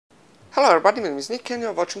Hello everybody, my name is Nick and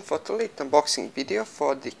you're watching for the Leet unboxing video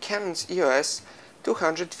for the Canon EOS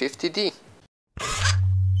 250D.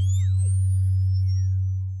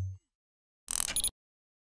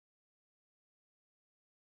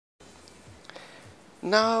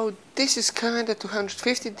 Now this is kinda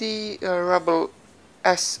 250D Rebel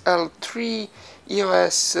SL3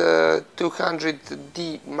 EOS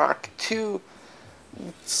 200D Mark II.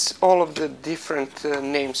 It's all of the different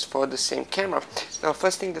names for the same camera. Now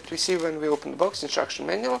first thing that we see when we open the box, instruction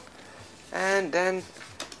manual, and then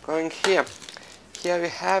going here we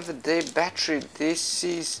have the battery. This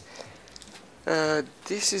is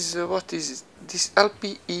what is this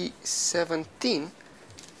LPE17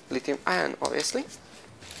 lithium ion, obviously.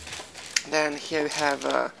 Then here we have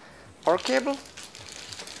a power cable,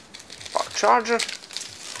 power charger,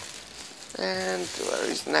 and where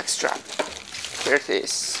is the next strap? Here it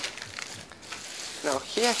is. Now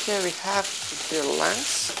here we have the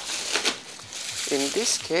lens. In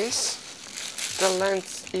this case, the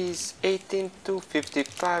lens is 18 to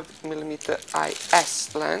 55 millimeter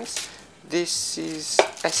IS lens. This is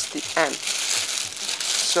STM.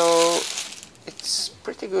 So it's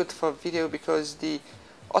pretty good for video because the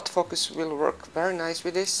autofocus will work very nice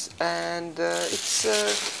with this, and it's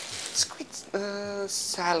quite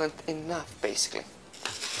silent enough basically.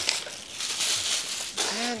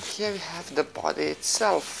 And here we have the body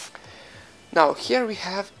itself. Now here we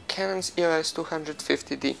have Canon's EOS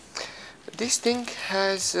 250D. This thing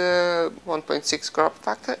has 1.6 crop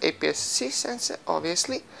factor, APS-C sensor,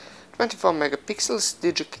 obviously, 24 megapixels,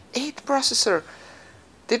 DIGIC 8 processor,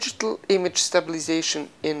 digital image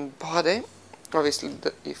stabilization in body. Obviously,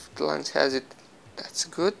 if the lens has it, that's a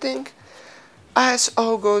good thing.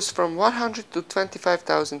 ISO goes from 100 to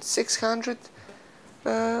 25,600.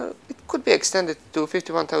 It could be extended to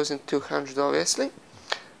 51,200, obviously.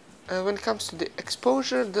 When it comes to the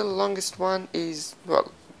exposure, the longest one is,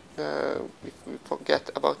 well, if we forget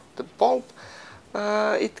about the bulb,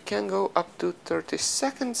 it can go up to 30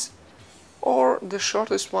 seconds, or the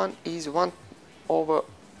shortest one is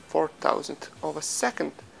 1/4,000 of a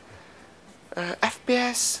second.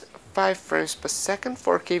 FPS 5 frames per second,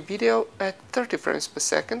 4K video at 30 frames per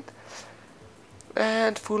second,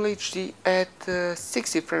 and Full HD at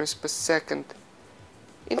 60 frames per second.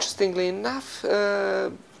 Interestingly enough,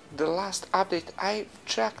 the last update I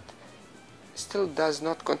checked still does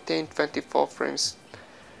not contain 24 frames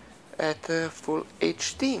at Full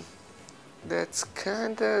HD. That's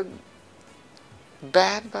kinda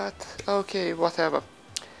bad, but okay, whatever.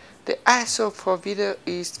 The ISO for video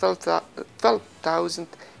is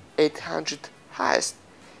 12,800 highest.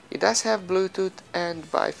 It does have Bluetooth and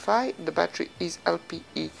Wi-Fi. The battery is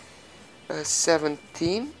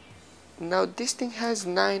LPE17. Now this thing has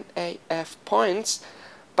 9 AF points,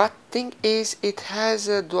 but thing is it has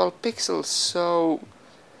a dual pixel, so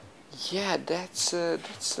yeah, that's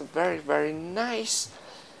very nice.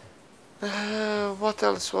 What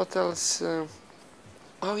else?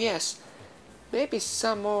 Oh yes, maybe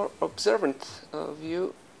some more observant of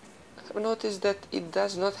you have noticed that it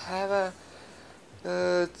does not have a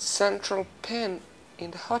central pin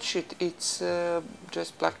in the hot sheet. It's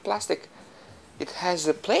just black plastic. It has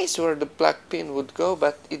a place where the black pin would go,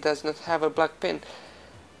 but it does not have a black pin.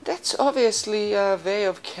 That's obviously a way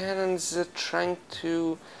of Canon's trying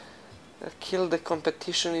to kill the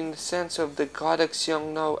competition in the sense of the Godox,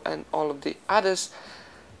 Yongnuo and all of the others,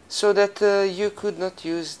 so that you could not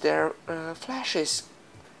use their flashes.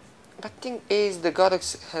 But thing is, the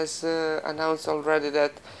Godox has announced already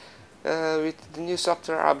that with the new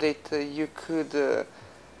software update you could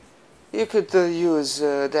use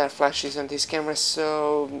their flashes on these cameras,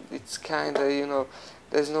 so it's kinda, you know,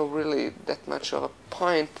 there's no really that much of a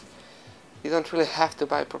point. You don't really have to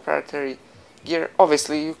buy proprietary gear.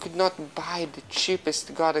 Obviously you could not buy the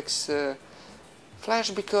cheapest Godox flash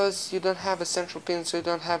because you don't have a central pin, so you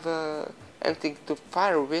don't have anything to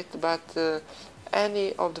fire with, but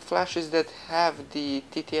any of the flashes that have the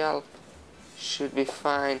TTL should be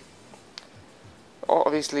fine.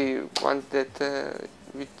 Obviously ones that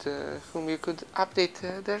with whom you could update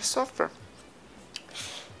their software.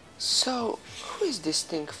 So who is this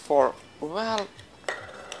thing for? Well,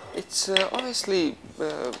 it's obviously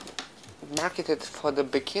marketed for the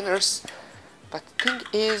beginners, but the thing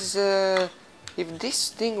is, if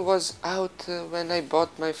this thing was out when I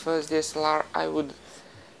bought my first DSLR, I would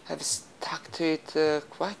have stuck to it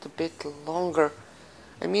quite a bit longer.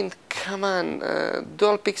 I mean, come on,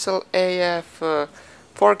 dual pixel AF,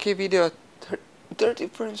 4K video, 30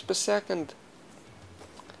 frames per second.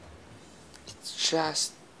 It's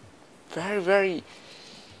just very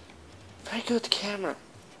good camera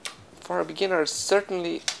for beginners.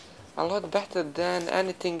 Certainly a lot better than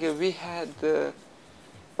anything we had. It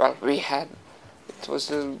was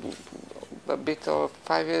a bit of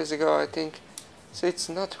 5 years ago, I think. So it's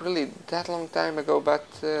not really that long time ago, but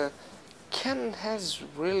Canon has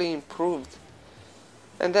really improved.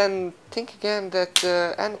 And then think again that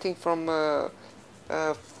anything from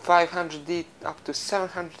 500D up to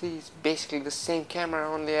 700D is basically the same camera,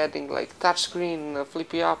 only adding like touchscreen,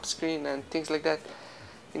 flippy up screen and things like that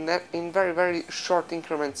in very short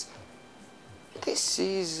increments. This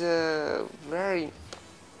is a very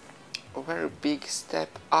big step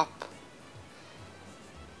up.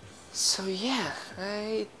 So yeah,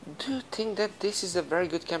 I do think that this is a very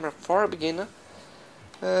good camera for a beginner.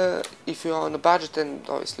 If you are on a budget and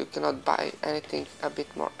obviously you cannot buy anything a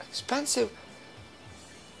bit more expensive,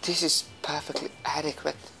 this is perfectly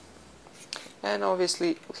adequate. And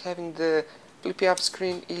obviously having the flippy up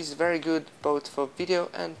screen is very good both for video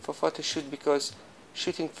and for photo shoot, because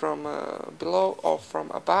shooting from below or from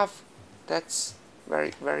above, that's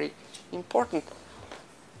very important.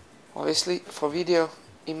 Obviously for video,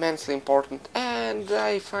 immensely important, and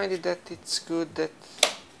I find it that it's good that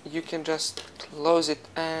you can just close it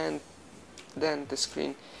and then the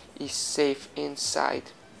screen is safe inside.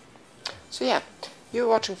 So yeah, you're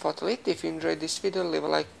watching Leet. If you enjoyed this video, leave a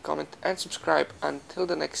like, comment and subscribe. Until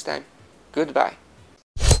the next time, goodbye.